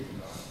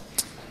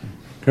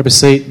Grab a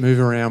seat, move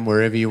around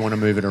wherever you want to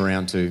move it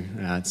around to.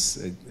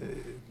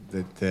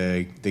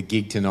 The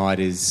gig tonight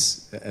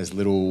is as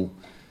little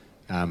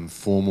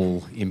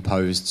formal,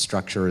 imposed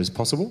structure as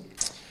possible.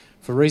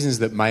 For reasons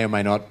that may or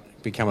may not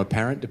become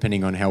apparent,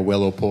 depending on how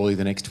well or poorly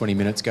the next 20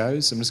 minutes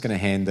goes, I'm just going to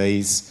hand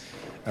these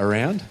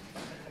around.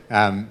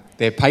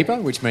 They're paper,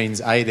 which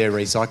means A, they're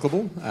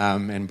recyclable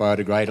and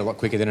biodegrade a lot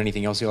quicker than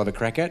anything else you'll have a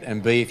crack at,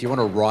 and B, if you want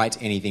to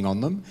write anything on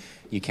them,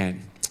 you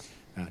can.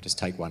 Just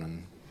take one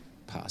and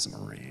pass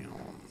them around.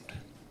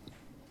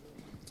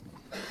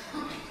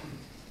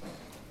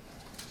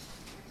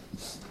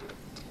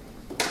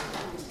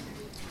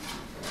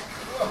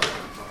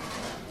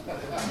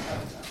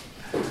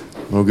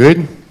 All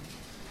good?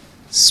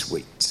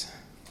 Sweet.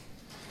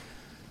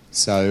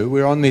 So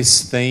we're on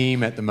this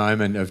theme at the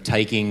moment of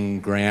taking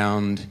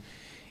ground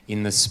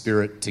in the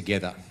Spirit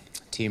together.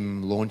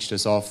 Tim launched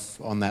us off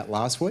on that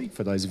last week,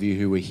 for those of you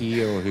who were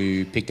here or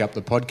who picked up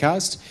the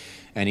podcast,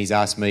 and he's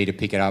asked me to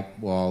pick it up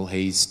while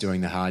he's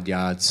doing the hard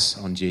yards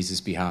on Jesus'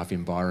 behalf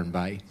in Byron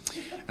Bay.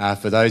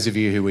 For those of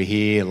you who were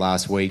here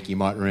last week, you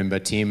might remember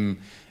Tim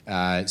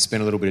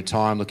spent a little bit of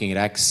time looking at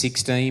Acts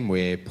 16,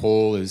 where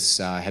Paul is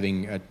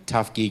having a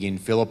tough gig in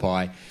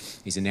Philippi.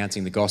 He's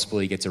announcing the gospel,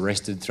 he gets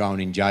arrested, thrown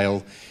in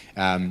jail,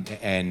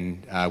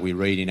 and we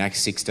read in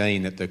Acts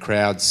 16 that the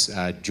crowds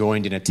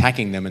joined in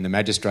attacking them, and the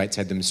magistrates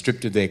had them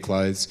stripped of their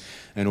clothes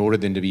and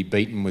ordered them to be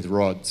beaten with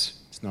rods.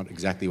 It's not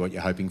exactly what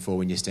you're hoping for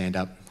when you stand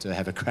up to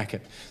have a crack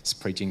at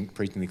preaching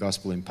the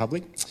gospel in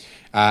public.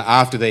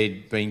 After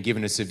they'd been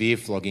given a severe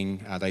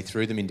flogging, they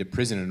threw them into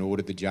prison and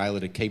ordered the jailer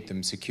to keep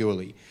them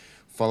securely.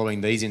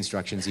 Following these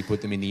instructions, he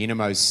put them in the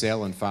innermost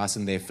cell and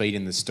fastened their feet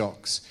in the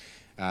stocks.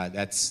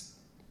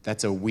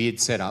 That's a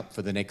weird setup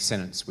for the next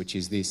sentence, which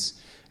is this.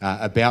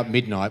 About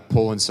midnight,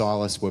 Paul and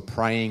Silas were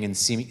praying and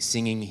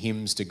singing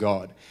hymns to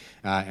God,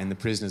 and the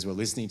prisoners were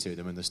listening to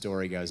them, and the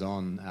story goes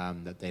on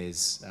that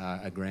there's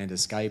a grand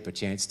escape, a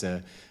chance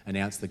to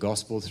announce the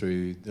gospel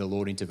through the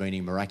Lord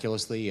intervening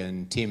miraculously,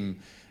 and Tim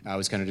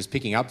was kind of just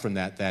picking up from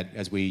that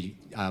as we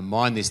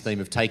mind this theme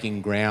of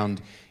taking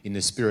ground in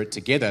the Spirit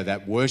together,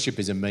 that worship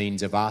is a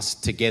means of us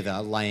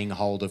together laying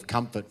hold of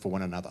comfort for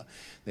one another.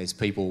 There's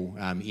people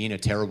in a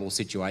terrible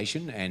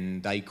situation,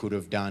 and they could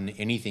have done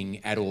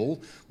anything at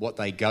all. What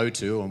they go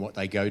to and what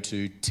they go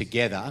to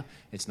together,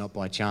 it's not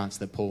by chance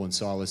that Paul and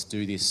Silas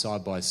do this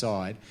side by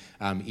side,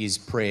 is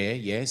prayer,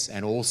 yes,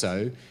 and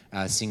also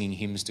singing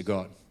hymns to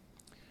God.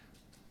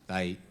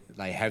 They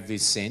have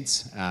this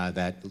sense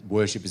that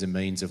worship is a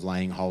means of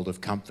laying hold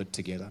of comfort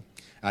together.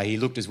 He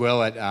looked as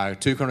well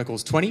at 2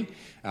 Chronicles 20,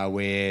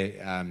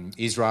 where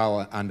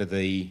Israel, under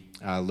the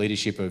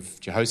leadership of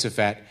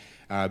Jehoshaphat,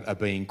 are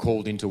being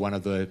called into one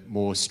of the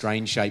more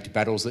strange-shaped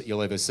battles that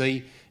you'll ever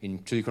see. In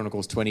 2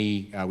 Chronicles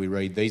 20, we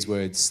read these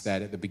words,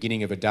 that at the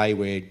beginning of a day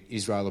where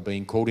Israel are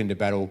being called into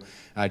battle,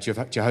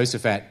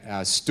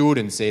 Jehoshaphat stood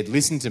and said,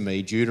 "Listen to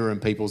me, Judah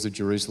and peoples of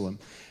Jerusalem.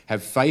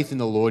 Have faith in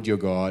the Lord your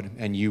God,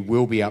 and you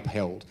will be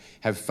upheld.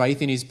 Have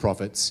faith in his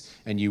prophets,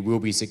 and you will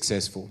be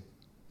successful."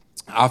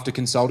 After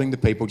consulting the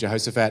people,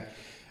 Jehoshaphat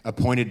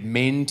appointed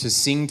men to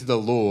sing to the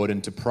Lord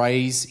and to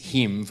praise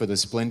him for the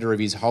splendour of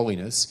his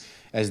holiness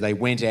as they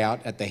went out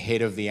at the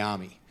head of the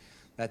army.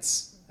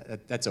 That's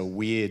a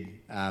weird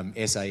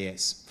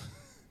SAS.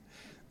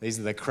 These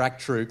are the crack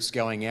troops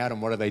going out,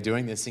 and what are they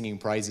doing? They're singing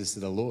praises to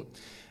the Lord.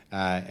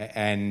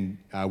 And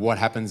what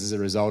happens as a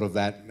result of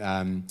that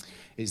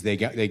is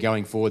they're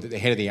going forward at the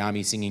head of the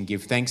army singing,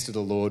 "Give thanks to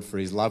the Lord, for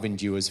his love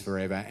endures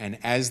forever." And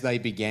as they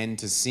began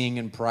to sing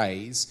and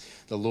praise,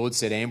 the Lord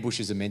set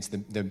ambushes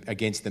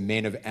against the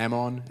men of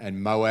Ammon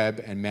and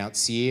Moab and Mount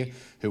Seir,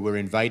 who were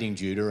invading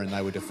Judah, and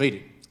they were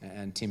defeated.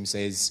 And Tim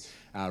says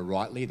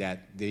rightly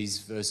that these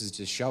verses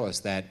just show us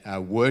that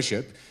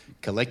worship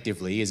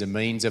collectively is a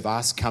means of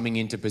us coming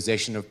into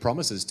possession of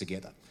promises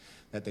together.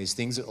 That there's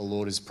things that the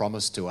Lord has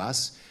promised to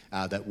us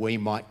that we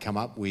might come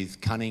up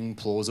with cunning,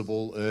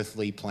 plausible,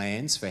 earthly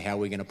plans for how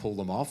we're going to pull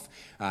them off,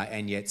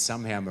 and yet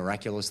somehow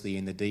miraculously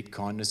in the deep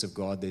kindness of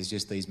God, there's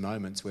just these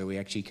moments where we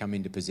actually come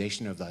into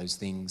possession of those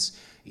things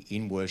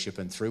in worship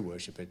and through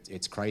worship.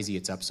 It's crazy,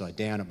 it's upside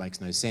down, it makes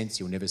no sense,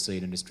 you'll never see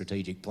it in a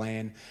strategic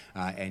plan,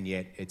 and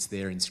yet it's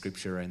there in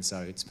Scripture, and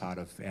so it's part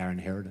of our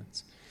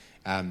inheritance.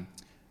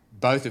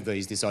 Both of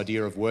these, this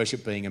idea of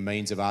worship being a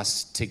means of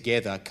us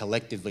together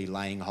collectively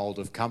laying hold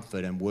of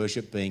comfort, and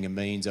worship being a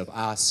means of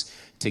us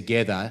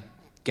together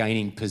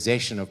gaining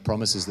possession of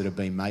promises that have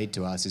been made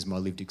to us, is my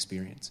lived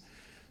experience.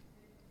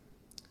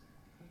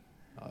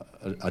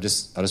 I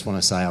just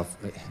want to say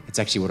it's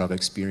actually what I've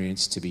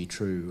experienced to be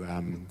true.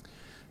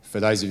 For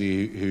those of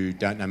you who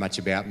don't know much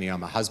about me,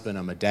 I'm a husband,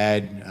 I'm a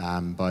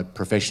dad. By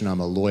profession, I'm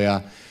a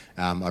lawyer.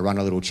 I run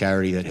a little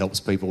charity that helps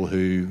people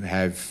who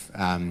have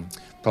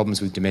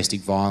problems with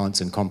domestic violence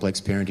and complex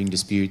parenting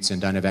disputes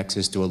and don't have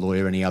access to a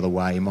lawyer any other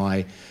way.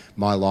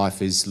 My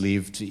life is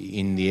lived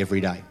in the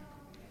everyday.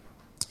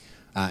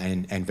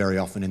 and very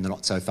often in the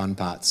not-so-fun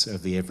parts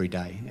of the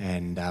everyday.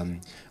 And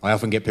I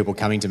often get people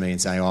coming to me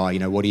and say,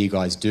 what do you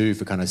guys do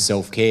for kind of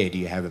self-care? Do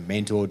you have a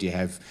mentor? Do you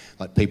have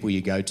like people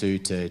you go to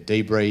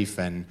debrief?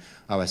 And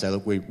I always say,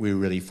 look, we're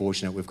really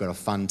fortunate. We've got a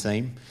fun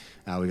team.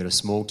 We've got a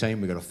small team,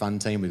 we've got a fun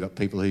team, we've got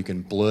people who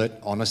can blurt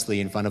honestly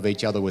in front of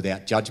each other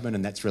without judgment,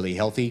 and that's really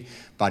healthy.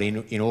 But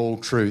in all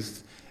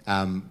truth,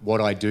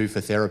 what I do for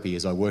therapy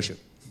is I worship.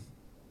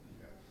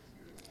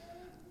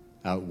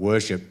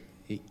 Worship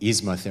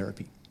is my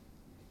therapy.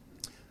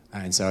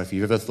 And so if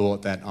you've ever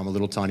thought that I'm a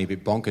little tiny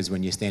bit bonkers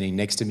when you're standing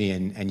next to me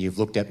and you've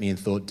looked at me and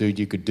thought, dude,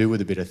 you could do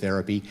with a bit of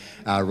therapy,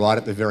 right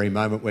at the very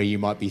moment where you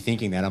might be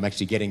thinking that, I'm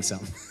actually getting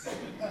some.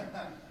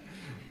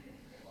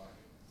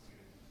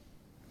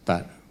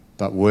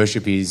 But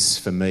worship is,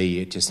 for me,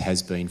 it just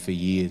has been for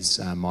years,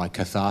 my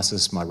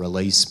catharsis, my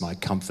release, my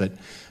comfort,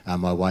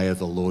 my way of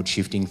the Lord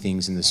shifting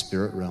things in the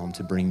spirit realm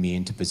to bring me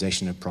into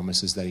possession of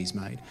promises that he's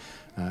made.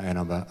 And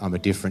I'm a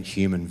different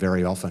human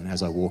very often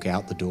as I walk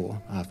out the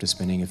door after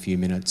spending a few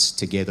minutes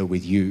together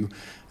with you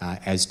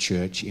as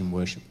church in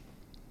worship.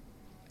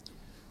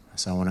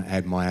 So I want to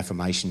add my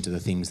affirmation to the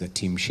things that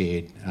Tim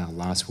shared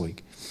last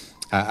week.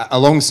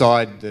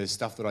 Alongside the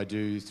stuff that I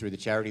do through the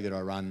charity that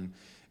I run,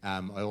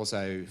 I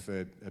also,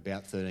 for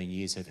about 13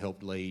 years, have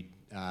helped lead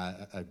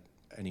an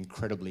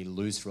incredibly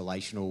loose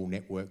relational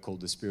network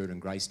called the Spirit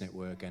and Grace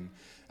Network. And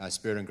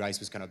Spirit and Grace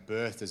was kind of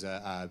birthed as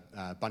a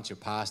bunch of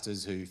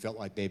pastors who felt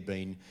like they'd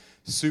been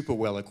super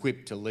well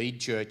equipped to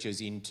lead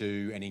churches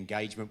into an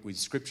engagement with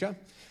Scripture,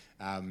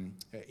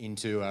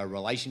 into a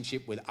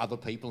relationship with other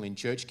people in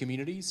church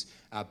communities,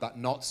 but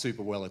not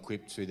super well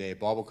equipped through their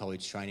Bible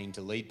college training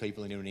to lead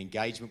people into an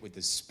engagement with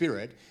the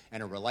Spirit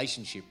and a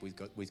relationship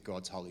with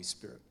God's Holy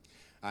Spirit.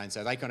 And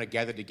so they kind of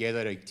gathered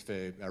together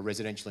for a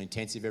residential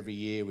intensive every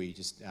year. We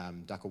just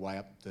duck away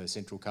up the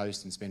Central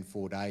Coast and spend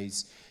 4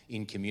 days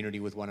in community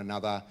with one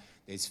another.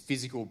 There's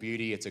physical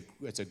beauty. It's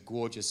a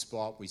gorgeous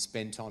spot. We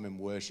spend time in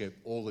worship.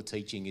 All the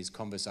teaching is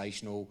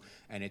conversational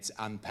and it's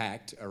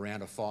unpacked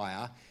around a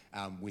fire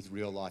with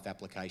real life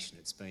application.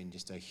 It's been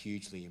just a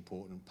hugely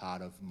important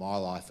part of my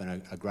life and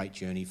a great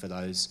journey for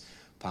those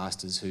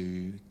pastors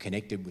who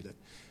connected with it.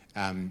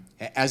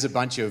 As a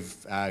bunch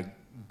of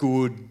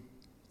good,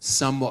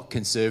 somewhat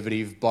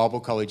conservative, Bible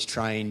college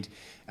trained,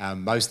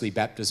 mostly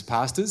Baptist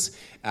pastors,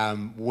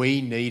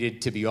 we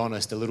needed, to be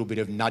honest, a little bit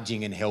of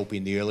nudging and help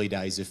in the early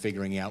days of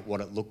figuring out what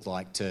it looked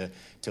like to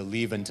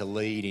live and to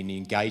lead in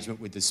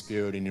engagement with the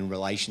Spirit and in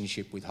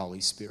relationship with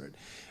Holy Spirit.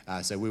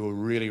 So we were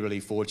really,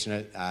 really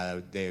fortunate.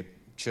 Their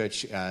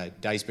church,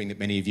 Dayspring, that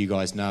many of you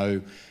guys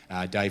know,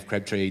 Dave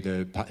Crabtree,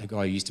 the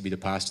guy who used to be the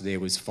pastor there,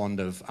 was fond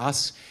of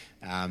us.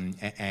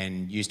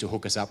 And used to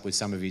hook us up with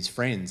some of his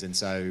friends. And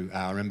so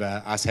I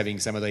remember us having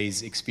some of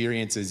these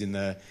experiences in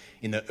the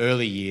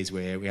early years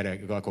where we had a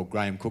guy called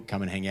Graham Cook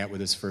come and hang out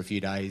with us for a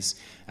few days.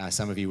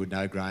 Some of you would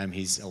know Graham.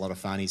 He's a lot of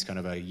fun. He's kind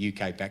of a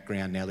UK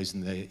background, now lives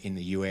in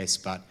the US.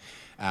 But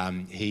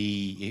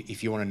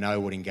if you want to know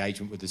what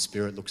engagement with the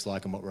Spirit looks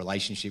like and what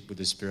relationship with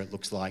the Spirit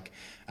looks like,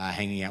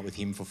 hanging out with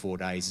him for 4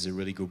 days is a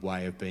really good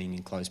way of being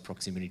in close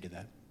proximity to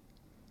that.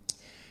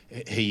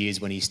 He is,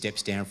 when he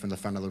steps down from the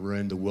front of the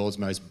room, the world's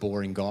most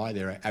boring guy.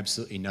 There are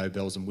absolutely no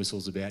bells and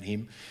whistles about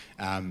him.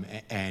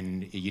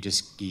 And you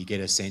get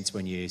a sense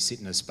when you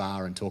sit in a spa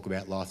and talk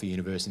about life, the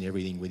universe and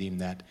everything with him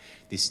that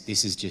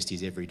this is just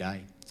his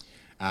everyday.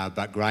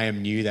 But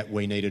Graham knew that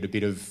we needed a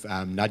bit of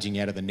nudging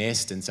out of the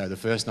nest. And so the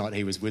first night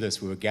he was with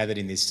us, we were gathered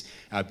in this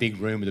big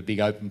room with a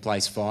big open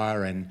place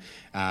fire. And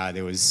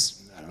there was,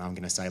 I'm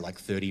going to say like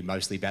 30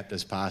 mostly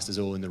Baptist pastors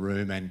all in the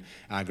room, and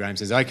Graham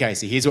says, okay,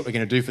 so here's what we're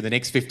going to do for the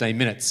next 15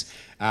 minutes.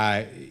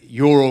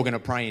 You're all going to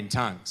pray in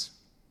tongues.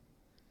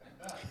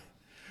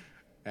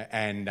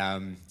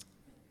 And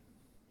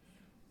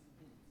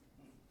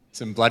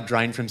some blood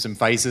drained from some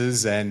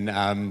faces, and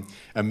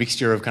a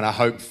mixture of kind of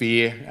hope,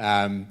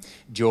 fear,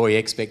 joy,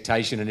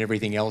 expectation, and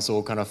everything else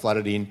all kind of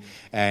flooded in.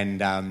 And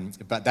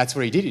but that's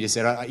what he did. He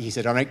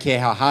said, I don't care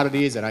how hard it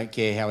is. I don't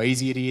care how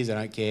easy it is. I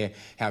don't care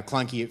how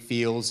clunky it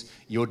feels.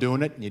 You're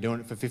doing it, and you're doing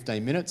it for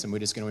 15 minutes, and we're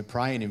just going to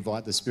pray and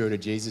invite the Spirit of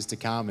Jesus to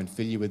come and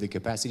fill you with the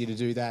capacity to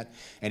do that.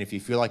 And if you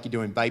feel like you're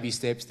doing baby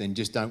steps, then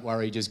just don't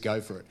worry, just go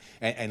for it.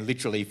 And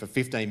literally for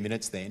 15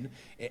 minutes then,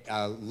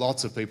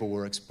 lots of people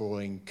were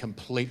exploring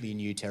completely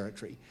new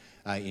territory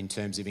in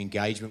terms of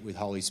engagement with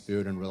Holy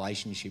Spirit and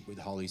relationship with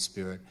Holy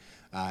Spirit.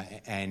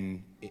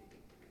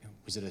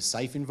 Was it a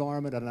safe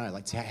environment? I don't know.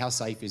 Like how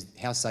safe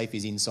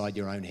is inside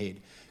your own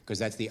head? Because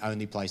that's the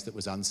only place that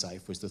was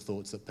unsafe, was the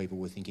thoughts that people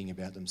were thinking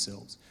about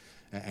themselves.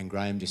 And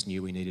Graham just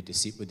knew we needed to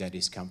sit with that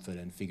discomfort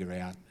and figure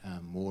out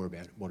more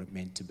about what it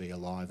meant to be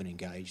alive and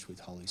engaged with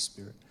Holy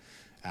Spirit.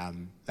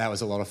 That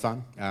was a lot of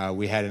fun.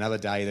 We had another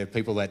day. There are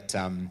people that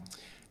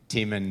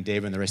Tim and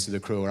Deb and the rest of the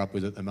crew are up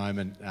with at the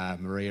moment.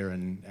 Maria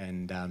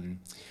and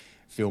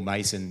Phil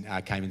Mason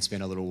came and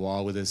spent a little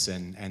while with us,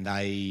 and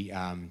they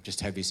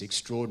just have this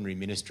extraordinary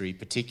ministry,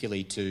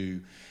 particularly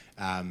to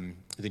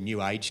the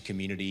New Age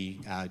community,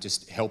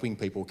 just helping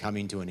people come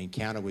into an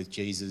encounter with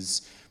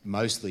Jesus,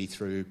 mostly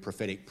through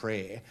prophetic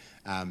prayer,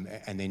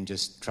 and then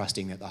just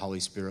trusting that the Holy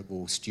Spirit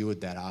will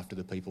steward that after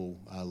the people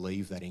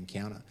leave that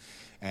encounter.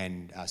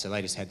 And so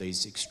they just had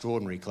these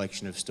extraordinary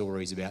collection of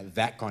stories about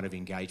that kind of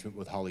engagement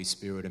with Holy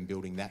Spirit and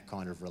building that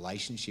kind of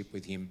relationship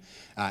with him.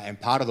 And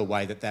part of the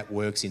way that that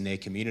works in their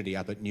community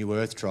up at New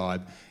Earth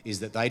Tribe is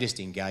that they just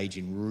engage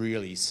in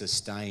really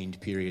sustained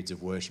periods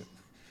of worship.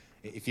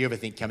 If you ever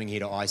think coming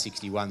here to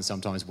I-61,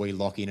 sometimes we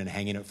lock in and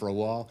hang in it for a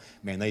while.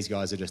 Man, these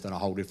guys are just on a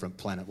whole different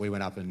planet. We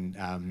went up and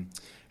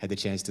had the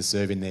chance to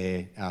serve in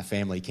their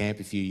family camp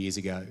a few years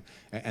ago,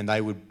 and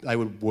they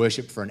would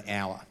worship for an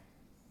hour.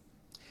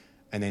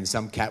 And then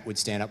some cat would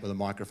stand up with a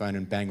microphone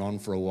and bang on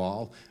for a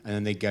while, and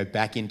then they'd go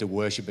back into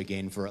worship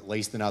again for at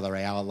least another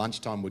hour.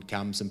 Lunchtime would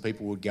come, some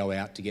people would go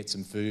out to get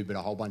some food, but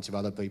a whole bunch of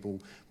other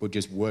people would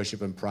just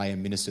worship and pray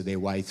and minister their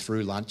way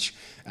through lunch,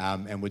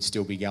 and would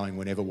still be going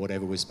whenever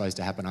whatever was supposed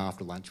to happen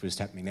after lunch was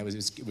happening. It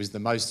was the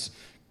most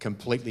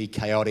completely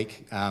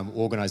chaotic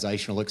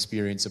organisational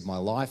experience of my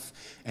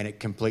life, and it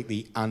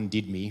completely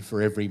undid me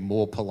for every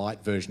more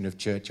polite version of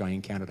church I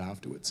encountered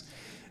afterwards.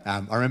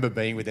 I remember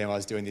being with them. I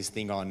was doing this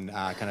thing on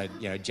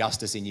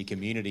justice in your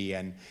community,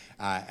 and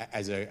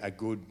as a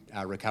good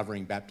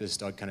recovering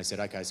Baptist, I kind of said,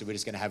 okay, so we're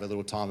just going to have a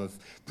little time of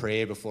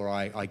prayer before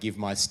I give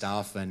my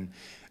stuff, and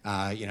so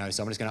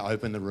I'm just going to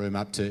open the room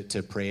up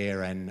to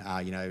prayer, and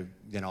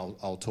then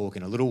I'll talk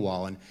in a little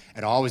while, and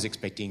I was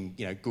expecting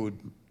good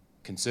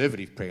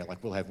conservative prayer, like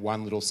we'll have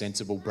one little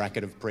sensible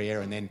bracket of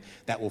prayer and then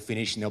that will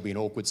finish and there'll be an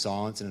awkward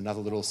silence and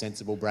another little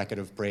sensible bracket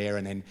of prayer,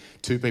 and then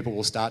two people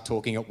will start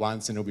talking at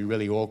once and it'll be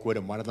really awkward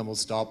and one of them will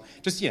stop.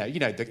 Just,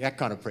 that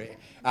kind of prayer.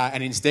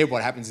 And instead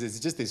what happens is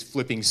just this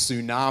flipping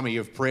tsunami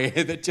of prayer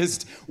that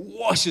just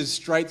washes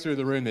straight through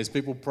the room. There's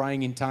people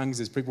praying in tongues,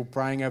 there's people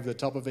praying over the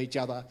top of each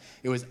other.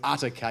 It was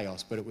utter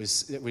chaos, but it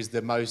was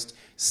the most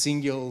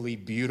singularly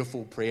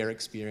beautiful prayer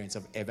experience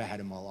I've ever had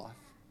in my life.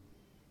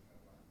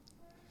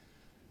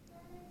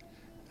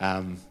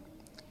 And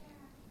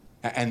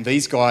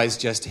these guys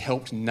just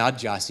helped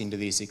nudge us into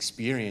this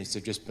experience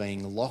of just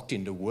being locked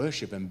into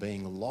worship and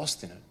being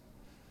lost in it.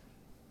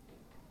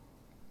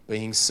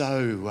 Being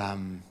so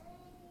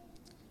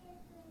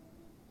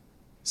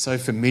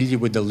familiar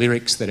with the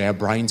lyrics that our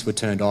brains were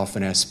turned off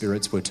and our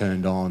spirits were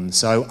turned on.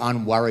 So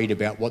unworried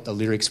about what the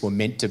lyrics were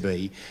meant to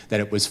be that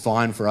it was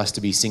fine for us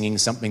to be singing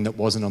something that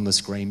wasn't on the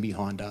screen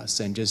behind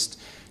us, and just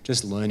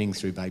learning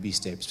through baby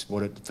steps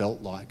what it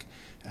felt like.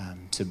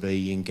 To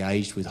be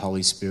engaged with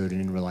Holy Spirit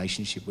and in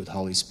relationship with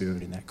Holy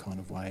Spirit in that kind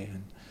of way.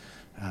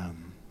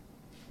 And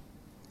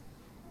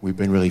we've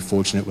been really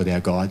fortunate with our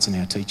guides and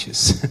our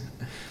teachers.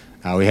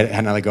 We had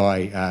another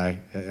guy,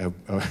 a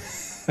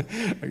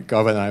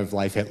guy by the name of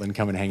Leif Hetland,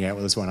 come and hang out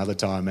with us one other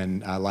time.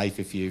 And Leif,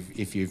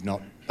 if you've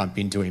not bumped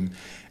into him,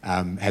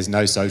 has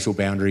no social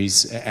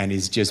boundaries and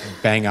is just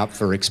bang up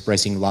for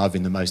expressing love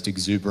in the most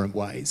exuberant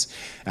ways.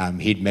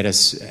 He'd met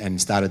us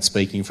and started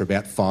speaking for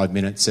about 5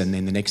 minutes, and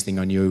then the next thing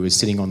I knew, he was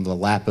sitting on the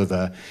lap of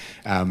a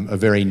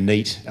very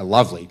neat, a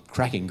lovely,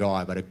 cracking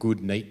guy, but a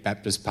good, neat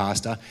Baptist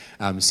pastor,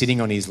 sitting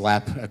on his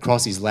lap,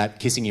 across his lap,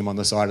 kissing him on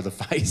the side of the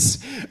face.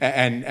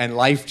 And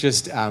Leif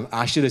just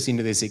ushered us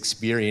into this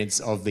experience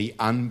of the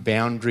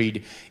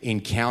unboundaried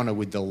encounter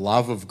with the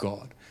love of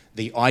God.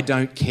 The I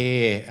don't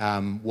care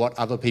what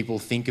other people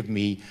think of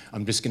me,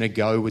 I'm just going to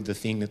go with the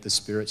thing that the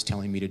Spirit's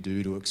telling me to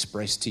do, to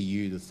express to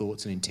you the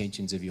thoughts and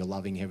intentions of your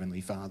loving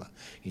Heavenly Father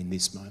in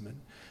this moment.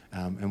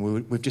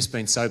 And we've just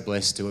been so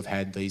blessed to have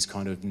had these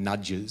kind of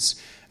nudges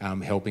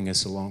helping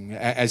us along.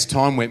 As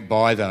time went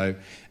by, though,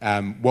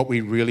 what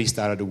we really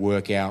started to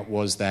work out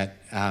was that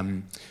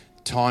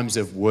times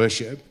of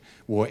worship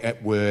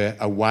were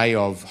a way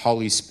of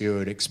Holy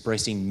Spirit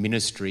expressing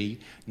ministry,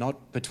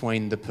 not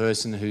between the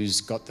person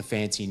who's got the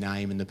fancy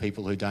name and the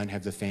people who don't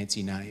have the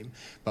fancy name,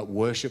 but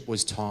worship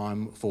was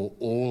time for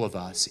all of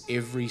us,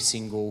 every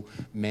single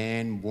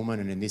man,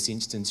 woman, and in this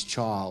instance,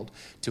 child,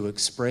 to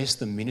express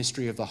the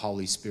ministry of the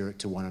Holy Spirit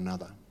to one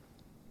another.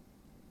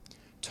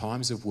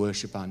 Times of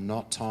worship are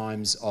not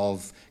times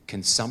of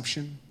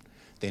consumption.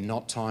 They're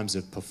not times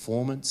of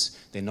performance.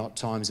 They're not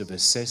times of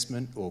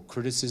assessment or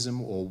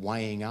criticism or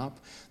weighing up.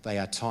 They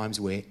are times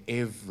where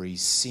every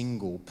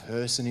single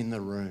person in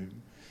the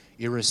room,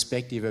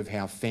 irrespective of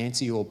how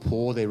fancy or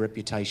poor their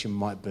reputation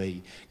might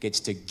be, gets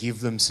to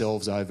give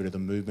themselves over to the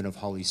movement of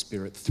Holy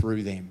Spirit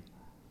through them.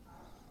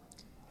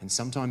 And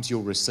sometimes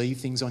you'll receive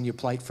things on your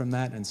plate from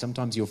that, and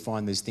sometimes you'll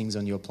find there's things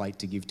on your plate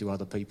to give to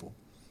other people.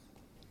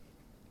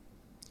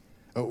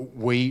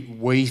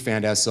 We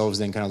found ourselves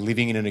then kind of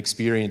living in an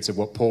experience of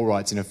what Paul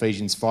writes in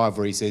Ephesians 5,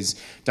 where he says,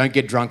 don't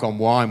get drunk on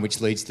wine, which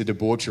leads to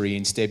debauchery.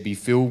 Instead, be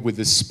filled with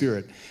the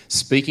Spirit,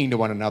 speaking to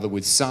one another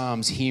with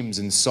psalms, hymns,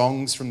 and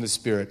songs from the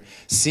Spirit.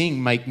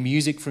 Sing, make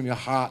music from your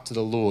heart to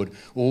the Lord,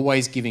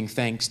 always giving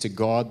thanks to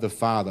God the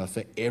Father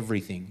for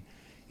everything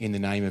in the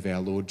name of our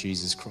Lord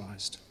Jesus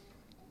Christ.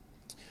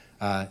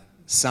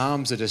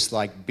 Psalms are just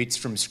like bits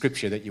from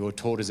scripture that you were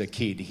taught as a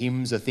kid.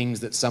 Hymns are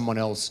things that someone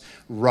else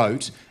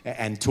wrote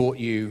and taught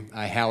you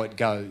how it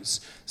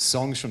goes.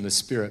 Songs from the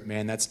Spirit,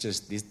 man, that's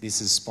just,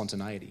 this is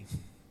spontaneity.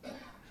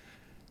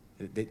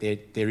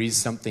 There is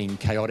something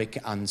chaotic,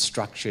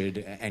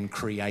 unstructured and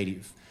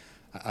creative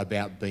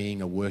about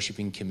being a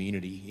worshipping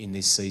community in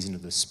this season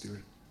of the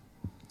Spirit.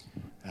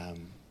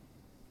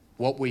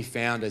 What we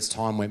found as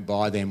time went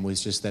by then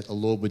was just that the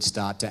Lord would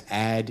start to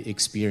add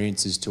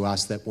experiences to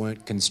us that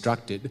weren't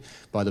constructed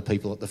by the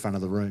people at the front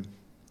of the room.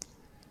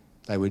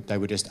 They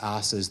were just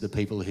us as the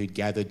people who'd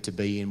gathered to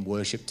be in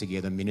worship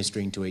together,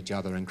 ministering to each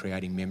other and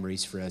creating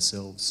memories for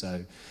ourselves.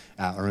 So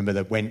I remember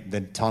that when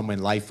the time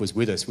when Leif was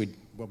with us,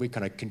 we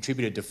kind of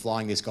contributed to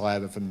flying this guy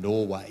over from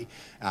Norway.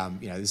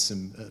 There's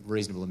some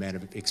reasonable amount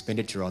of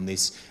expenditure on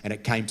this, and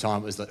it came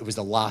time. It was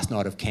the last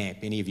night of camp.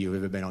 Any of you who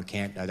have ever been on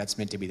camp know that's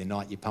meant to be the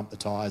night you pump the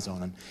tyres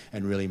on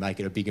and really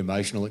make it a big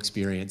emotional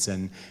experience.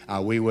 And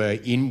we were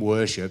in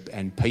worship,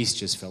 and peace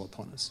just fell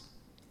upon us.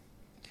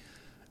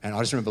 And I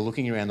just remember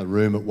looking around the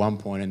room at one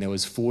point, and there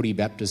was 40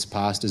 Baptist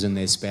pastors and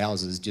their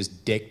spouses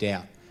just decked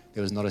out.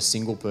 There was not a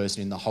single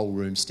person in the whole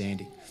room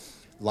standing.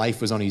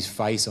 Leif was on his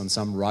face on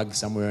some rug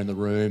somewhere in the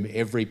room.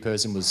 Every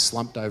person was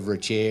slumped over a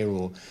chair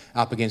or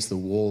up against the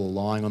wall or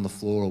lying on the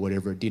floor or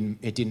whatever. It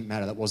didn't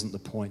matter. That wasn't the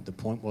point. The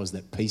point was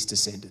that peace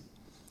descended.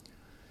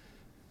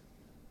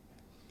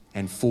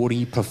 And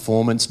 40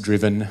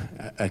 performance-driven,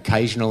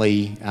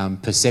 occasionally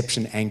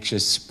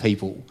perception-anxious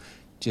people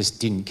just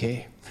didn't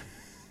care.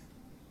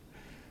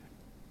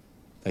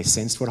 They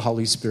sensed what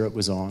Holy Spirit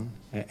was on,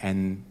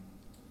 and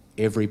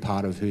every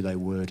part of who they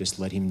were just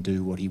let him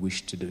do what he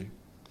wished to do.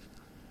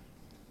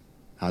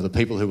 The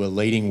people who were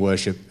leading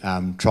worship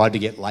tried to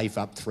get Leif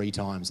up 3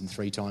 times, and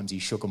 3 times he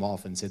shook them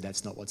off and said,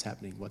 that's not what's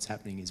happening. What's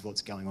happening is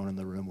what's going on in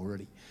the room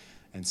already.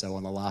 And so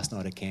on the last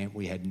night of camp,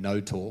 we had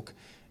no talk,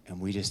 and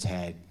we just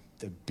had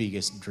the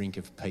biggest drink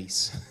of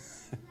peace.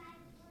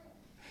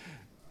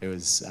 It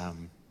was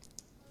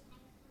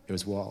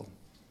wild.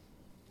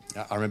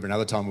 I remember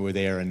another time we were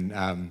there,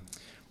 and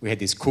we had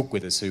this cook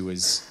with us who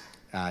was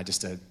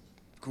just a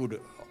good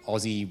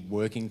Aussie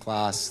working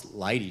class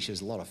lady. She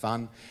was a lot of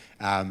fun.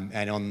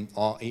 And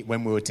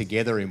when we were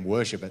together in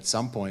worship, at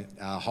some point,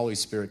 Holy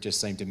Spirit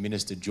just seemed to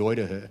minister joy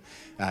to her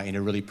in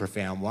a really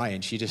profound way,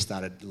 and she just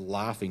started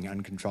laughing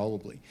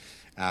uncontrollably.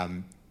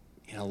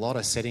 In a lot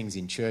of settings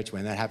in church,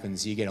 when that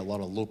happens, you get a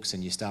lot of looks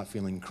and you start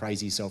feeling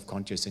crazy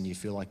self-conscious and you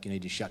feel like you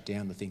need to shut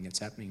down the thing that's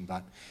happening.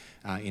 But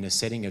in a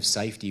setting of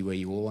safety where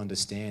you all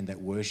understand that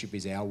worship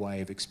is our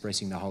way of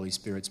expressing the Holy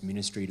Spirit's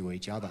ministry to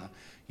each other,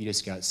 you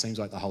just go, it seems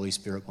like the Holy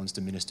Spirit wants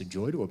to minister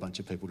joy to a bunch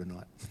of people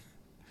tonight.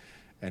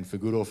 And for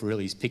good or for ill,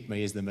 he's picked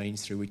me as the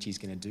means through which he's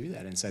going to do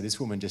that. And so this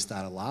woman just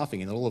started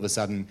laughing, and all of a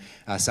sudden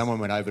someone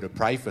went over to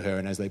pray for her,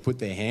 and as they put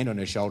their hand on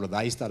her shoulder,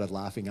 they started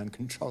laughing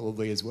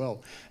uncontrollably as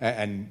well.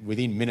 And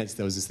within minutes,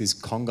 there was this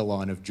conga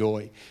line of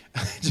joy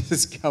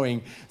just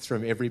going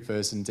from every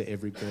person to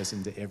every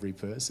person to every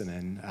person.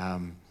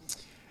 And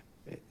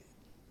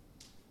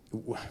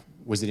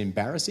was it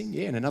embarrassing?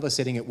 Yeah, in another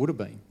setting it would have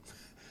been.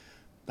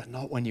 But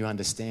not when you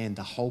understand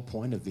the whole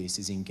point of this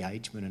is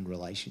engagement and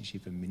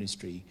relationship and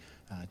ministry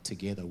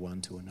together, one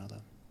to another.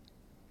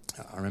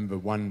 I remember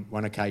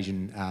one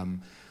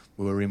occasion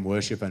we were in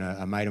worship, and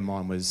a mate of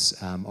mine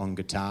was on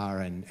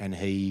guitar, and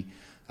he,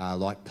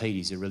 like Pete,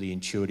 he's a really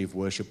intuitive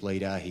worship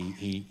leader.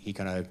 He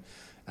kind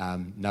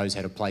of knows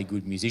how to play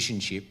good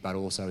musicianship, but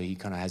also he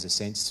kind of has a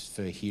sense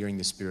for hearing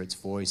the Spirit's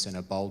voice and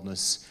a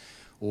boldness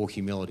or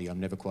humility. I'm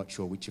never quite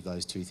sure which of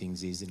those two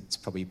things is, and it's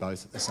probably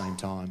both at the same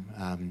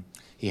time.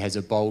 He has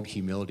a bold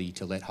humility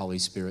to let Holy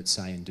Spirit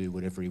say and do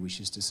whatever he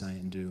wishes to say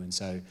and do. And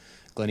so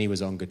Glennie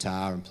was on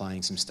guitar and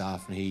playing some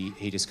stuff, and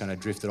he just kind of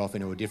drifted off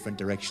into a different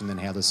direction than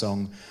how the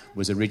song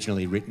was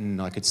originally written.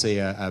 I could see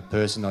a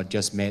person I'd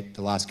just met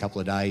the last couple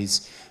of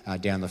days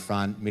down the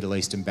front, Middle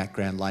Eastern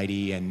background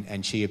lady,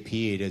 and she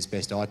appeared, as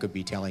best I could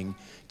be telling,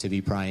 to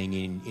be praying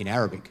in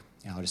Arabic.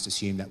 I just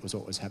assumed that was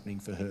what was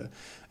happening for her.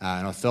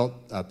 And I felt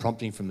a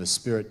prompting from the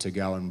Spirit to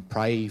go and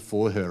pray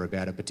for her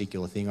about a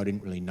particular thing. I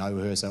didn't really know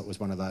her, so it was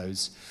one of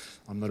those,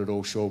 I'm not at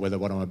all sure whether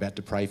what I'm about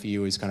to pray for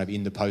you is kind of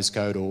in the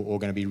postcode or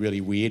going to be really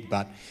weird.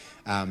 But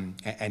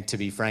and to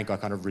be frank, I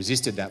kind of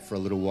resisted that for a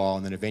little while,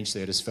 and then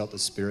eventually I just felt the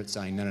Spirit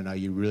saying, no,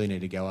 you really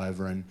need to go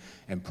over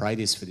and pray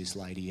this for this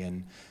lady.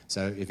 And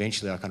so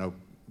eventually I kind of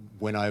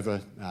went over,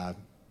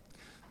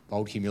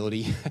 bold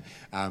humility,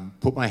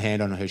 put my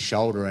hand on her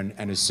shoulder,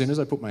 and as soon as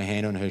I put my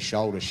hand on her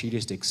shoulder, she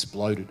just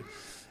exploded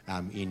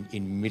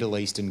in Middle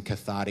Eastern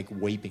cathartic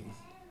weeping.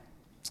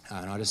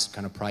 And I just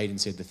kind of prayed and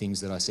said the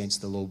things that I sensed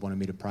the Lord wanted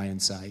me to pray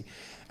and say.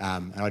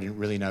 And I didn't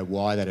really know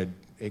why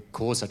it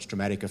caused such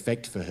dramatic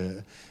effect for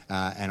her.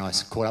 And I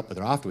caught up with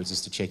her afterwards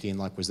just to check in,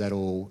 like, was that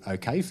all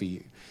okay for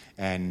you?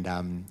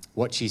 And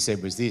what she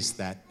said was this,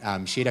 that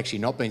she'd actually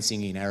not been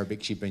singing in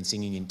Arabic, she'd been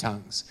singing in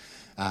tongues.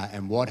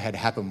 And what had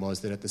happened was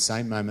that at the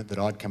same moment that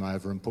I'd come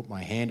over and put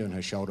my hand on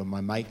her shoulder,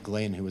 my mate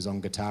Glenn, who was on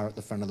guitar at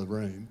the front of the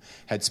room,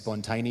 had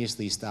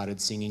spontaneously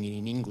started singing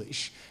in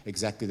English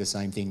exactly the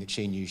same thing that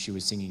she knew she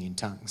was singing in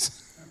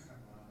tongues.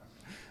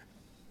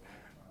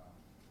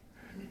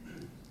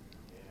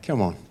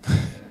 Come on.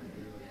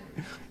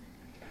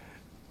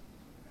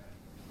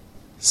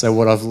 So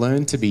what I've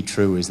learned to be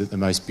true is that the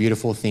most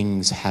beautiful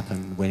things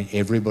happen when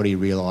everybody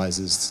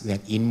realises that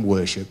in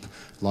worship,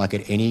 like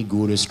at any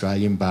good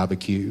Australian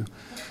barbecue,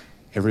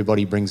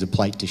 everybody brings a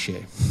plate to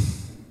share.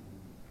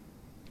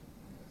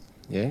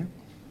 Yeah?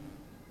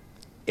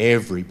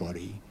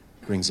 Everybody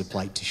brings a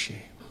plate to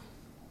share.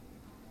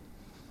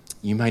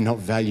 You may not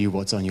value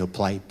what's on your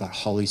plate, but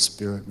Holy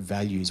Spirit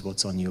values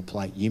what's on your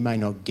plate. You may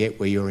not get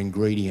where your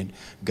ingredient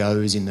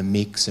goes in the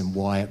mix and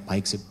why it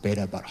makes it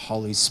better, but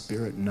Holy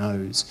Spirit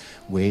knows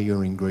where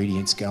your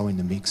ingredients go in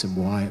the mix and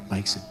why it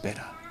makes it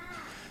better.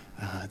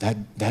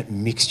 That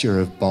mixture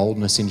of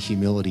boldness and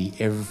humility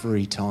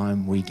every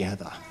time we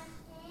gather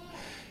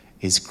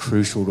is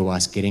crucial to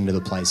us getting to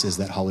the places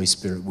that Holy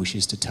Spirit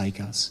wishes to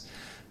take us.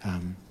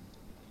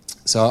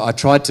 So I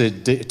tried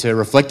to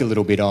reflect a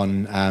little bit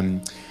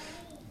on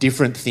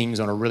different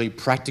things on a really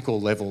practical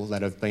level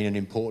that have been an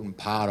important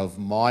part of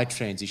my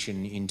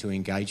transition into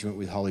engagement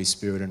with Holy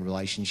Spirit and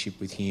relationship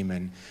with Him,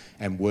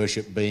 and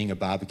worship being a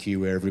barbecue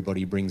where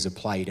everybody brings a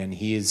plate. And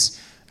here's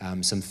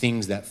some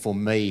things that for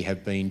me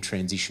have been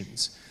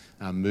transitions,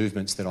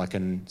 movements that I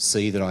can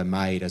see that I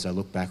made as I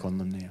look back on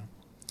them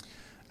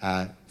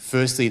now.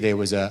 Firstly, there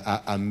was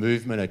a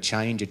movement, a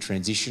change, a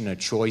transition, a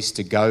choice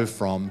to go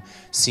from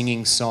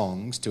singing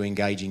songs to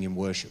engaging in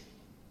worship.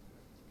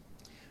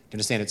 You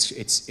understand,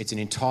 it's an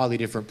entirely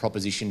different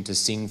proposition to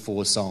sing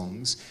 4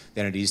 songs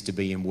than it is to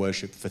be in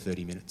worship for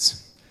 30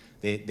 minutes.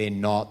 They're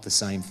not the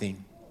same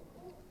thing.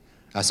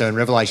 So in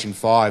Revelation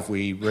 5,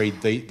 we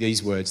read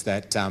these words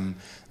that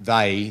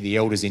they, the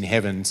elders in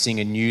heaven, sing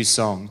a new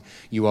song.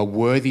 You are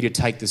worthy to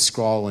take the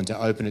scroll and to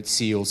open its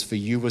seals, for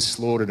you were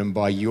slaughtered, and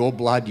by your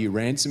blood you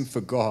ransomed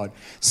for God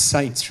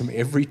saints from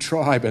every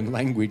tribe and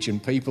language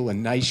and people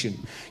and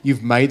nation.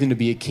 You've made them to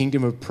be a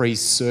kingdom of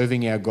priests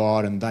serving our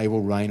God, and they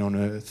will reign on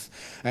earth.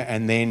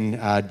 And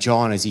then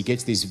John, as he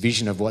gets this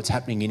vision of what's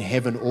happening in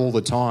heaven all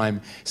the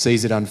time,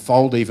 sees it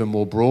unfold even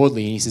more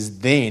broadly. And he says,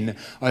 then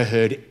I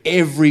heard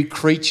every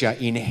creature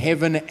in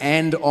heaven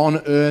and on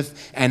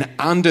earth and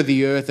under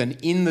the earth and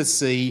in the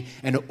sea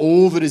and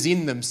all that is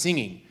in them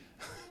singing.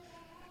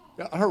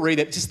 I don't read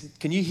it. Just,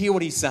 can you hear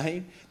what he's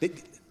saying?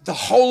 The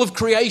whole of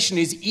creation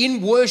is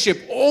in worship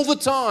all the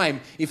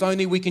time, if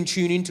only we can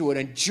tune into it.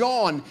 And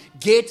John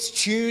gets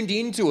tuned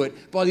into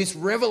it by this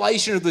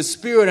revelation of the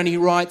Spirit, and he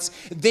writes,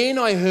 then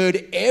I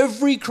heard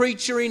every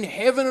creature in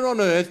heaven and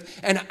on earth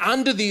and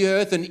under the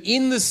earth and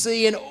in the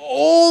sea and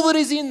all that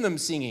is in them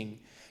singing,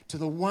 to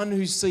the one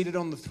who's seated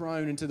on the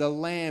throne and to the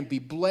Lamb be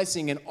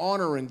blessing and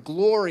honor and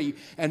glory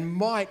and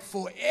might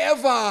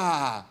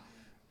forever.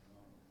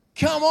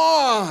 Come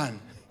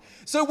on.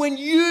 So when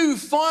you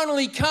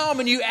finally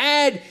come and you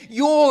add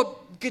your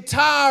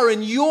guitar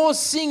and your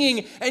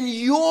singing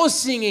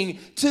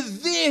to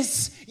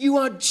this, you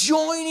are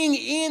joining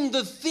in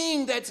the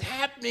thing that's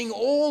happening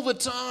all the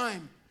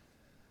time.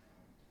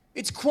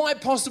 It's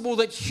quite possible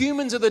that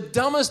humans are the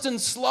dumbest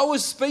and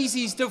slowest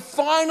species to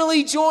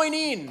finally join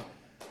in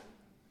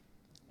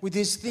with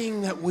this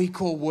thing that we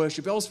call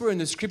worship. Elsewhere in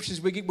the scriptures,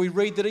 we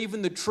read that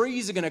even the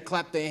trees are going to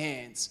clap their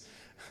hands.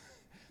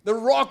 The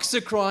rocks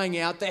are crying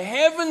out. The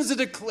heavens are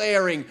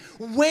declaring.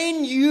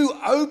 When you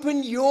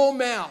open your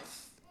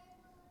mouth,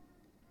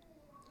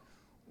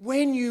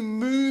 when you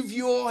move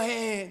your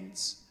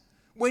hands,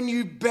 when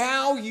you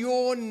bow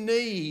your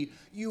knee,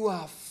 you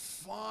are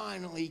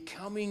finally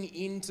coming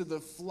into the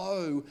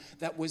flow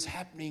that was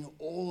happening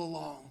all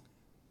along.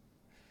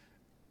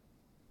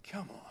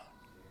 Come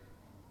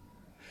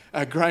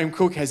on. Graham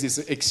Cook has this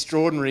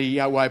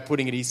extraordinary way of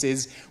putting it. He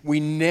says,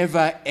 we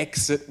never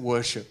exit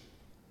worship.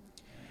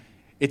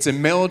 It's a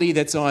melody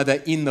that's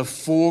either in the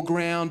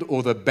foreground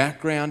or the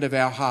background of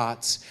our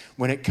hearts.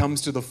 When it comes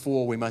to the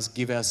fore, we must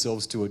give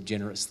ourselves to it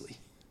generously.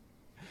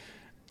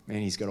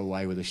 Man, he's got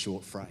away with a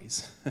short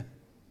phrase.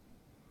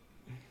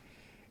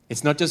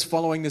 It's not just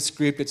following the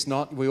script. It's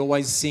not we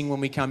always sing when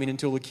we come in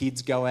until the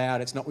kids go out.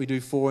 It's not we do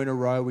 4 in a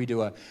row. We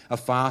do a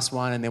fast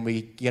one and then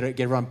we get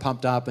everyone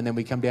pumped up and then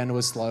we come down to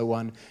a slow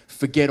one.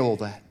 Forget all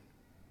that.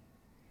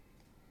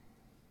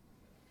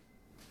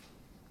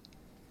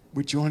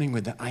 We're joining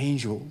with the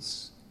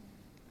angels,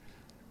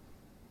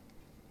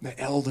 the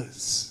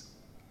elders,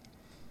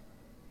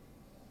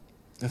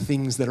 the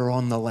things that are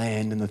on the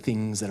land and the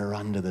things that are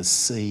under the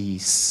sea,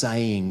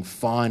 saying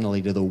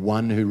finally to the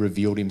one who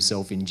revealed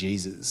himself in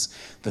Jesus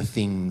the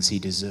things he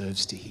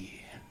deserves to hear.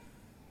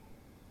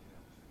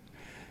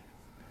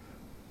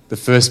 The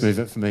first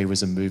movement for me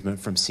was a movement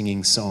from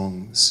singing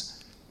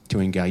songs to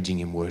engaging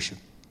in worship.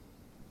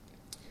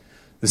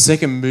 The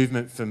second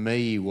movement for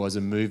me was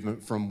a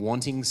movement from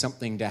wanting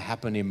something to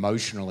happen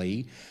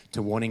emotionally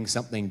to wanting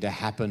something to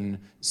happen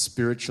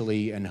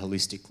spiritually and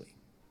holistically.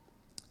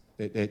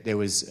 There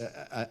was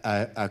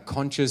a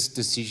conscious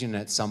decision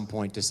at some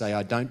point to say,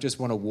 I don't just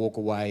want to walk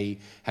away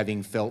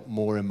having felt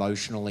more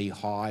emotionally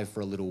high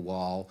for a little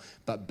while,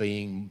 but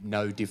being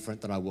no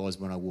different than I was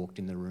when I walked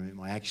in the room.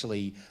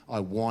 I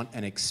want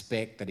and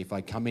expect that if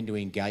I come into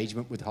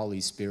engagement with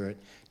Holy Spirit,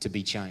 to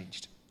be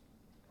changed.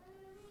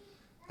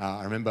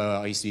 I remember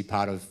I used to be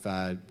part of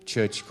a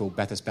church called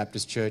Bathurst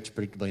Baptist Church,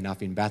 predictably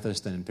enough in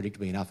Bathurst and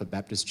predictably enough a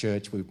Baptist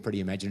church. We were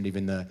pretty imaginative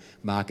in the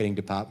marketing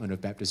department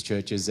of Baptist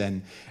churches.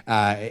 And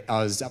I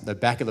was up the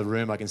back of the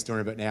room. I can still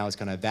remember it now. It was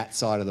kind of that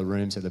side of the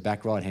room, so the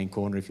back right-hand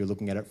corner if you're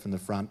looking at it from the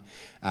front.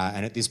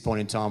 And at this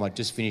point in time, I'd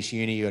just finished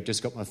uni. I'd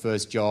just got my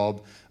first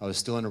job. I was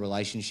still in a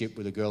relationship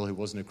with a girl who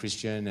wasn't a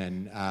Christian.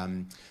 And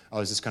I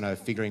was just kind of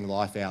figuring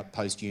life out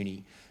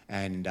post-uni.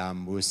 And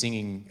we were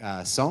singing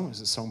a song. It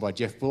was a song by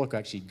Jeff Bullock. I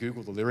actually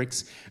Googled the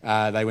lyrics.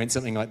 They went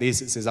something like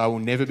this. It says, "I will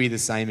never be the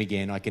same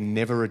again. I can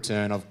never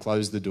return. I've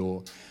closed the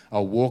door.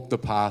 I'll walk the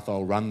path.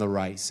 I'll run the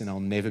race. And I'll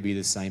never be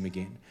the same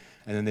again."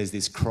 And then there's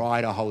this cry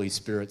to Holy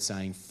Spirit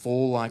saying,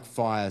 "Fall like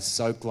fire,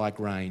 soak like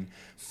rain,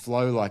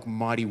 flow like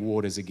mighty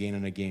waters again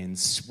and again.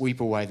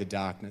 Sweep away the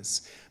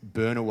darkness,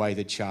 burn away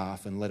the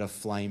chaff, and let a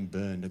flame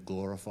burn to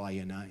glorify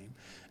your name."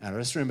 And I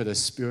just remember the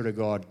Spirit of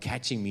God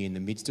catching me in the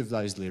midst of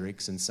those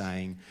lyrics and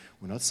saying,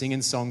 "We're not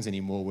singing songs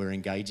anymore, we're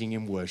engaging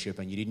in worship,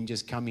 and you didn't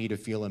just come here to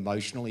feel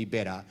emotionally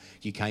better,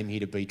 you came here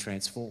to be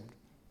transformed."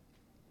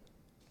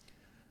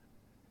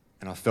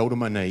 And I fell to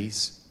my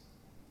knees,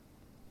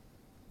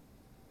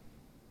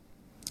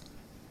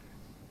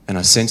 and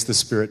I sensed the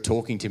Spirit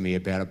talking to me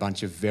about a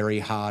bunch of very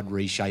hard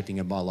reshaping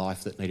of my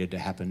life that needed to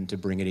happen to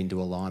bring it into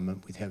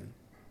alignment with heaven.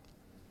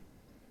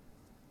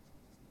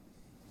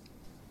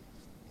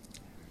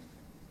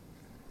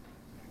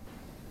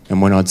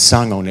 And when I'd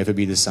sung "I'll Never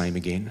Be the Same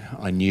Again,"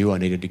 I knew I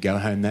needed to go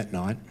home that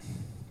night,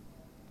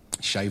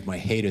 shave my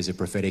head as a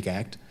prophetic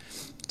act.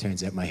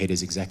 Turns out my head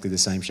is exactly the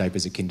same shape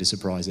as a Kinder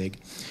Surprise egg.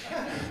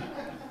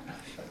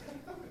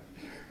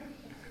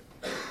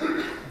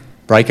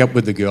 Break up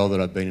with the girl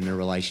that I'd been in a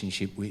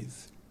relationship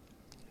with,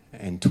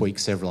 and tweak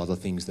several other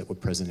things that were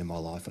present in my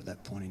life at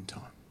that point in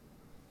time.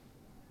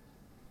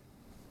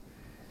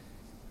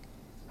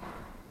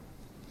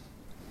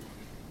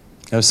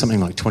 That was something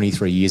like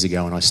 23 years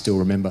ago, and I still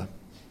remember.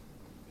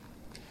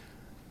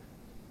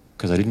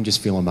 Because I didn't just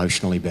feel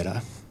emotionally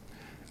better,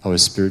 I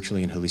was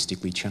spiritually and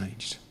holistically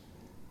changed.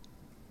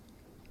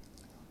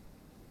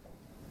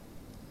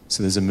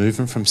 So there's a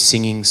movement from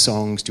singing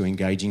songs to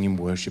engaging in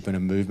worship, and a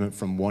movement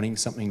from wanting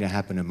something to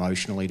happen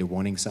emotionally to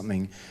wanting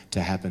something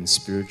to happen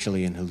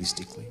spiritually and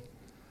holistically.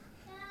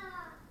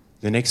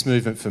 The next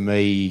movement for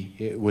me,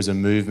 it was a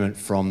movement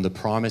from the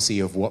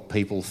primacy of what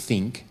people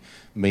think,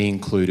 me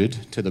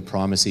included, to the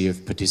primacy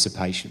of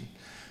participation.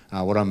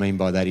 What I mean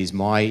by that is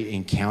my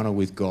encounter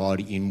with God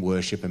in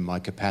worship and my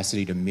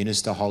capacity to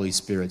minister Holy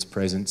Spirit's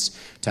presence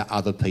to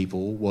other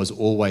people was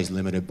always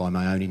limited by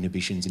my own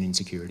inhibitions and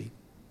insecurity.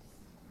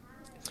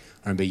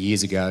 I remember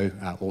years ago,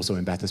 also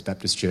in Bathurst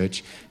Baptist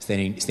Church,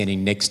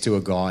 standing next to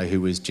a guy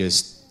who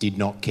did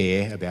not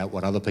care about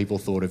what other people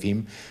thought of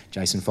him,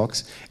 Jason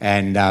Fox,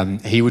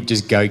 and he would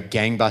just go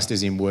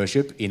gangbusters in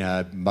worship in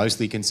a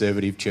mostly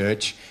conservative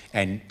church,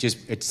 and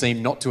it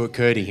seemed not to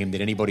occur to him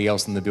that anybody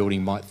else in the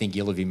building might think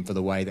ill of him for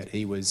the way that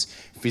he was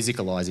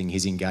physicalising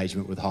his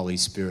engagement with Holy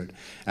Spirit.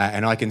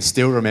 And I can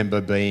still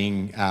remember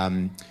being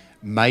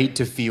made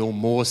to feel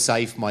more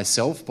safe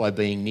myself by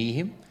being near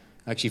him.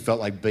 I actually felt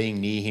like being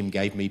near him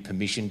gave me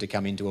permission to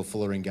come into a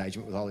fuller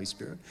engagement with Holy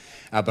Spirit.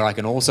 But I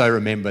can also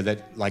remember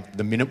that, like,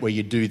 the minute where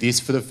you do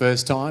this for the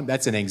first time,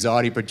 that's an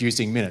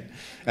anxiety-producing minute.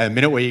 A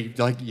minute where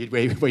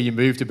you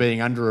move to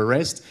being under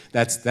arrest,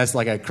 that's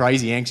like a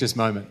crazy anxious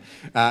moment.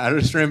 I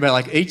just remember,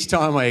 like, each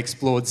time I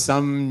explored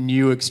some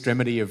new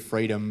extremity of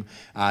freedom,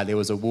 there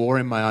was a war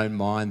in my own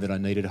mind that I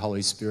needed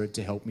Holy Spirit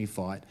to help me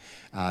fight,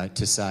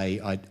 to say,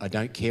 I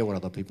don't care what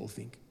other people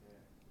think.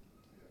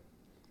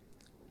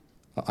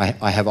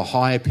 I have a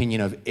high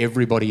opinion of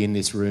everybody in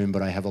this room,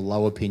 but I have a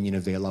low opinion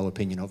of their low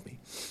opinion of me.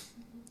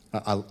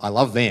 I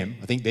love them.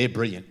 I think they're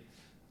brilliant,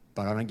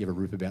 but I don't give a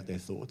rip about their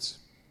thoughts.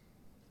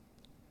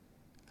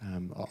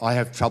 I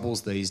have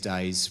troubles these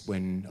days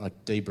when I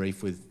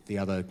debrief with the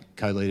other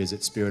co-leaders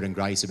at Spirit and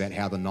Grace about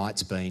how the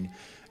night's been,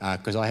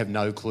 because I have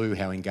no clue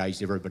how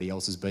engaged everybody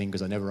else has been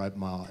because I never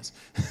open my eyes.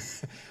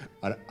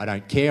 I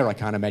don't care. I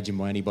can't imagine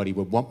why anybody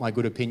would want my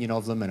good opinion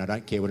of them, and I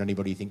don't care what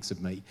anybody thinks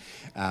of me.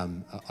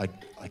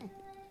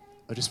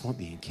 I just want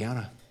the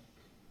encounter.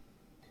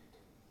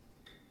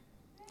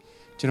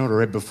 Do you know what I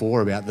read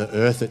before about the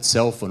earth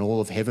itself and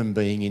all of heaven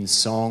being in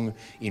song,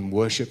 in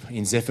worship?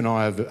 In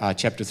Zephaniah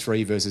chapter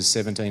 3, verses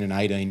 17 and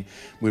 18,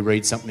 we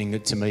read something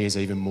that to me is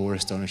even more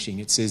astonishing.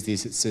 It says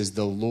this, it says,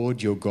 "The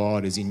Lord your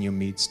God is in your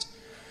midst,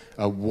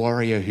 a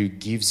warrior who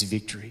gives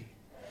victory.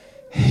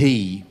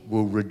 He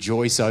will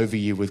rejoice over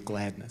you with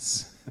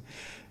gladness.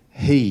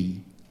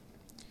 He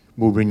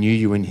will renew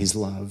you in his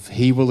love.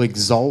 He will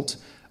exult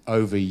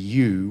over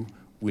you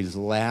with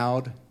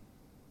loud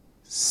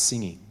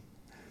singing,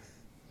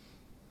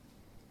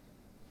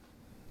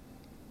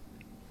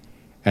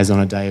 as on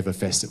a day of a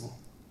festival."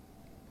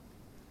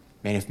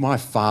 Man, if my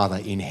Father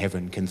in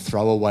heaven can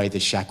throw away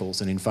the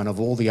shackles and in front of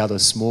all the other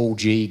small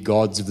g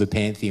gods of the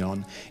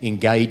pantheon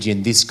engage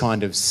in this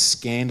kind of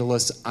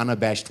scandalous,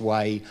 unabashed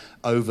way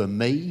over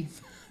me,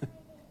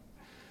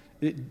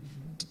 do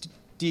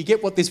you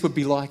get what this would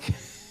be like?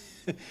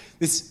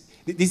 This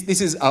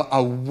This is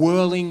a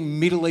whirling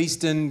Middle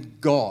Eastern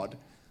God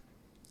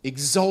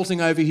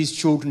exulting over his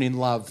children in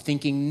love,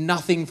 thinking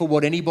nothing for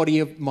what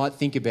anybody might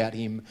think about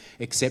him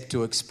except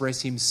to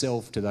express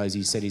himself to those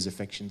he set his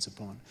affections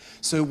upon.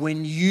 So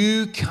when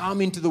you come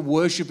into the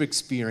worship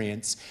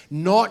experience,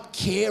 not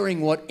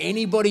caring what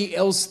anybody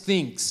else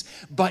thinks,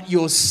 but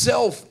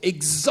yourself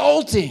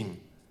exulting,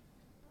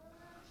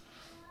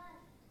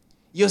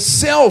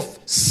 yourself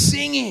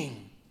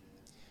singing,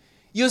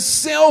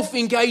 yourself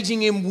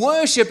engaging in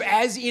worship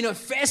as in a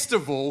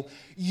festival,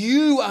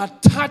 you are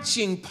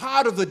touching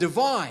part of the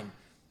divine.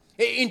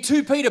 In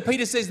 2 Peter,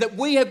 Peter says that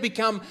we have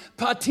become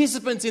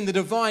participants in the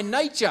divine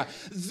nature.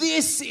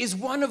 This is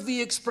one of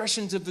the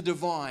expressions of the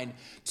divine,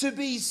 to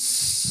be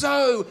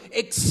so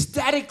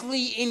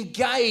ecstatically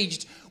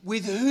engaged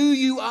with who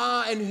you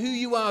are and who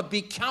you are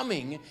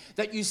becoming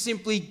that you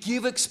simply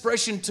give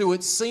expression to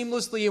it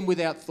seamlessly and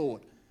without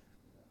thought.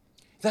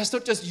 That's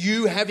not just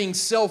you having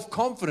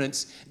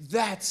self-confidence,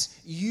 that's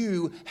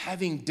you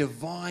having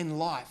divine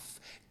life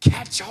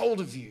catch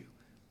hold of you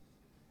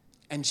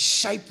and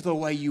shape the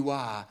way you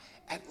are,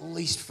 at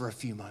least for a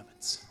few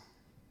moments.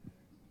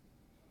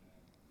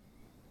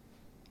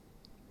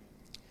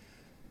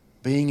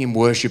 Being in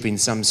worship in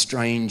some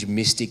strange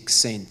mystic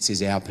sense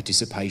is our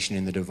participation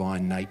in the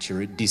divine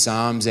nature. It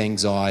disarms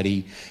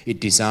anxiety, it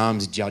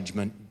disarms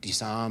judgment,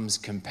 disarms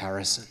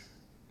comparison,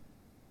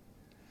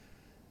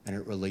 and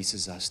it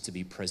releases us to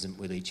be present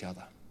with each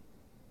other.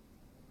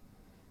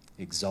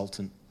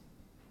 Exultant,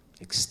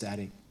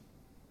 ecstatic,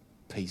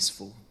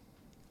 peaceful,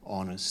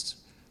 honest,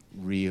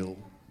 real,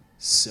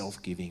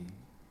 self-giving,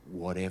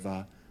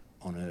 whatever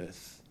on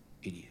earth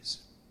it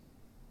is.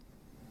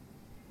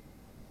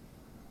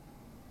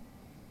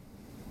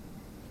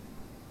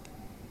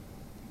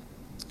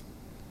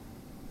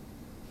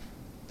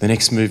 The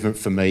next movement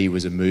for me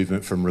was a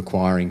movement from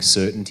requiring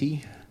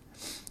certainty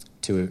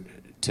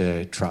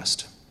to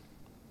trust.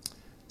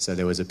 So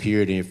there was a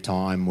period of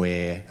time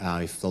where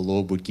if the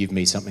Lord would give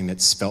me something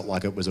that felt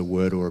like it was a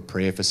word or a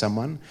prayer for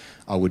someone,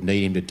 I would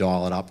need him to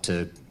dial it up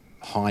to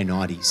high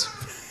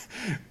 90s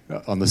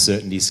on the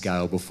certainty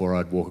scale before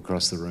I'd walk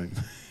across the room.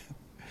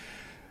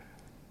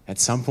 At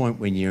some point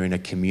when you're in a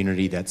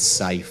community that's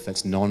safe,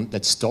 that's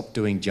stopped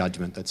doing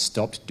judgment, that's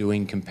stopped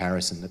doing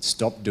comparison, that's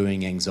stopped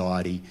doing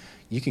anxiety,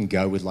 you can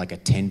go with like a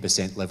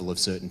 10% level of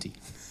certainty.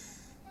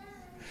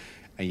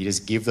 And you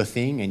just give the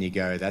thing and you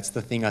go, that's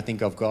the thing I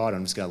think I've got.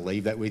 I'm just going to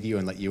leave that with you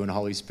and let you and the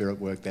Holy Spirit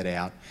work that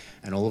out.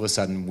 And all of a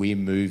sudden we're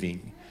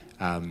moving,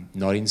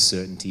 not in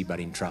certainty, but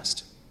in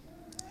trust.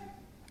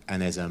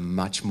 And there's a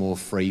much more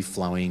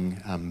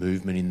free-flowing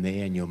movement in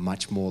there, and you're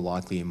much more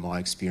likely, in my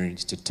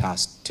experience, to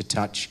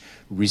touch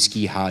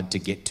risky,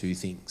 hard-to-get-to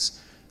things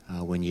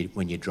when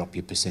you drop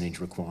your percentage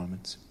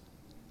requirements.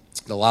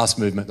 The last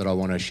movement that I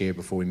want to share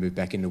before we move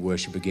back into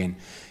worship again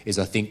is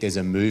I think there's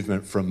a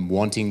movement from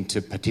wanting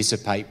to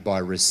participate by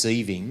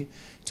receiving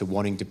to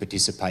wanting to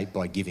participate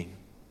by giving.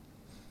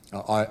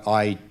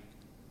 I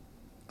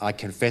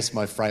confess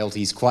my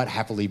frailties quite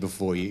happily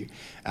before you.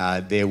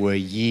 There were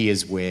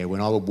years where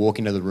when I would walk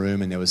into the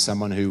room and there was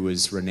someone who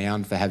was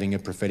renowned for having a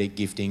prophetic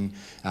gifting,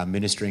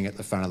 ministering at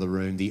the front of the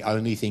room, the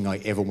only thing I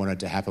ever wanted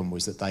to happen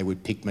was that they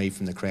would pick me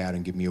from the crowd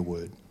and give me a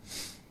word.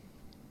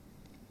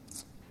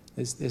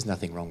 There's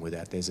nothing wrong with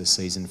that. There's a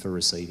season for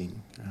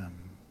receiving.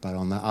 But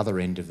on the other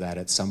end of that,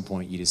 at some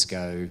point you just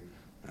go,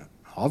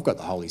 I've got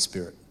the Holy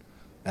Spirit.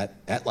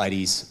 That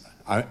lady's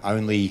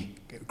only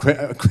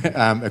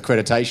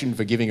accreditation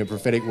for giving a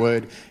prophetic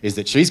word is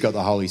that she's got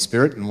the Holy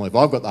Spirit, and if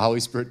I've got the Holy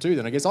Spirit too,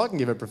 then I guess I can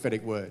give a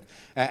prophetic word.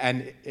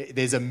 And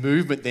there's a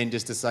movement then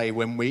just to say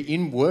when we're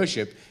in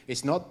worship,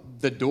 it's not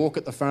the dork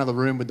at the front of the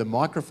room with the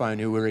microphone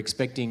who we're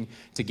expecting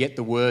to get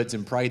the words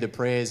and pray the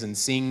prayers and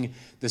sing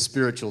the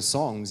spiritual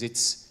songs.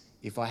 It's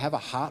if I have a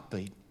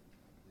heartbeat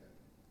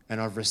and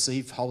I've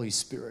received Holy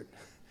Spirit,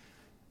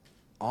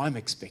 I'm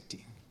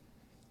expecting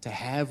to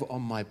have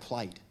on my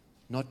plate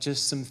not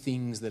just some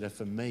things that are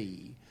for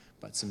me,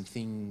 but some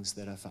things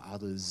that are for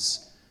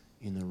others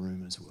in the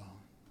room as well.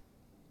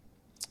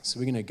 So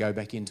we're going to go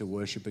back into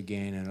worship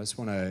again, and I just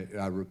want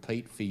to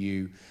repeat for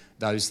you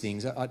those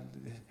things.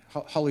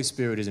 Holy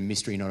Spirit is a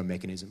mystery, not a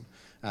mechanism.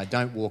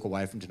 Don't walk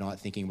away from tonight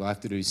thinking, well, I have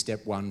to do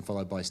step 1,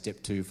 followed by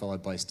step 2,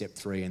 followed by step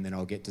 3, and then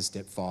I'll get to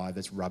step 5.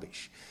 That's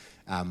rubbish.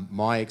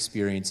 My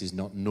experience is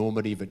not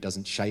normative. It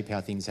doesn't shape how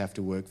things have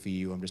to work for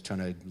you. I'm just trying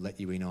to let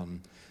you in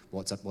on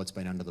what's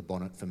been under the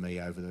bonnet for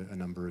me over a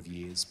number of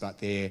years. But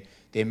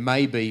there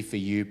may be for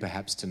you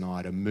perhaps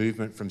tonight a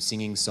movement from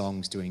singing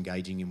songs to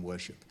engaging in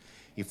worship.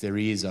 If there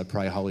is, I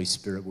pray Holy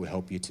Spirit will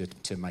help you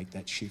to make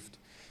that shift.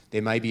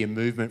 There may be a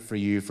movement for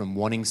you from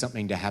wanting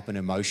something to happen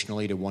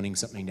emotionally to wanting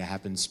something to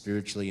happen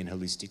spiritually and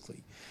holistically.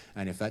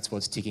 And if that's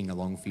what's ticking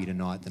along for you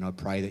tonight, then I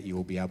pray that you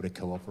will be able to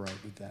cooperate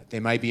with that. There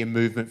may be a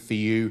movement for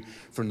you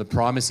from the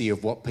primacy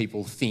of what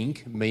people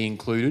think, me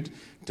included,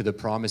 to the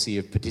primacy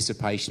of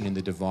participation in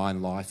the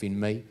divine life in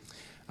me.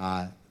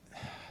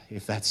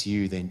 If that's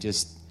you, then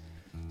just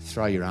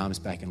throw your arms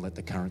back and let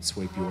the current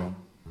sweep you on.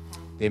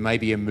 There may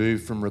be a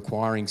move from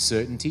requiring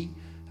certainty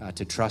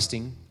to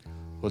trusting,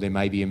 or there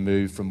may be a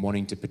move from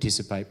wanting to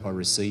participate by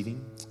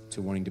receiving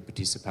to wanting to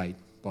participate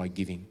by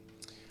giving.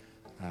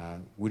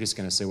 We're just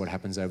going to see what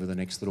happens over the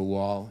next little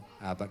while.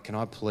 But can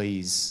I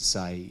please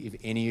say, if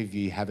any of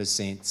you have a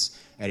sense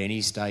at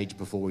any stage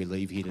before we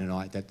leave here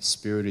tonight that the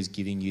Spirit is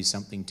giving you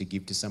something to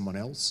give to someone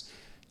else,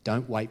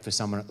 don't wait for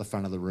someone at the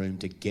front of the room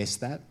to guess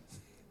that.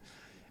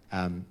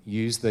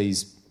 Use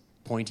these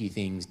pointy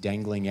things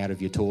dangling out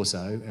of your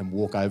torso and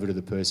walk over to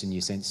the person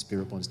you sense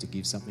Spirit wants to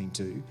give something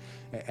to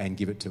and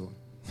give it to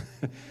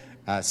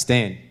them.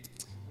 Stand.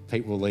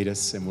 Pete will lead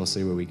us and we'll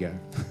see where we go.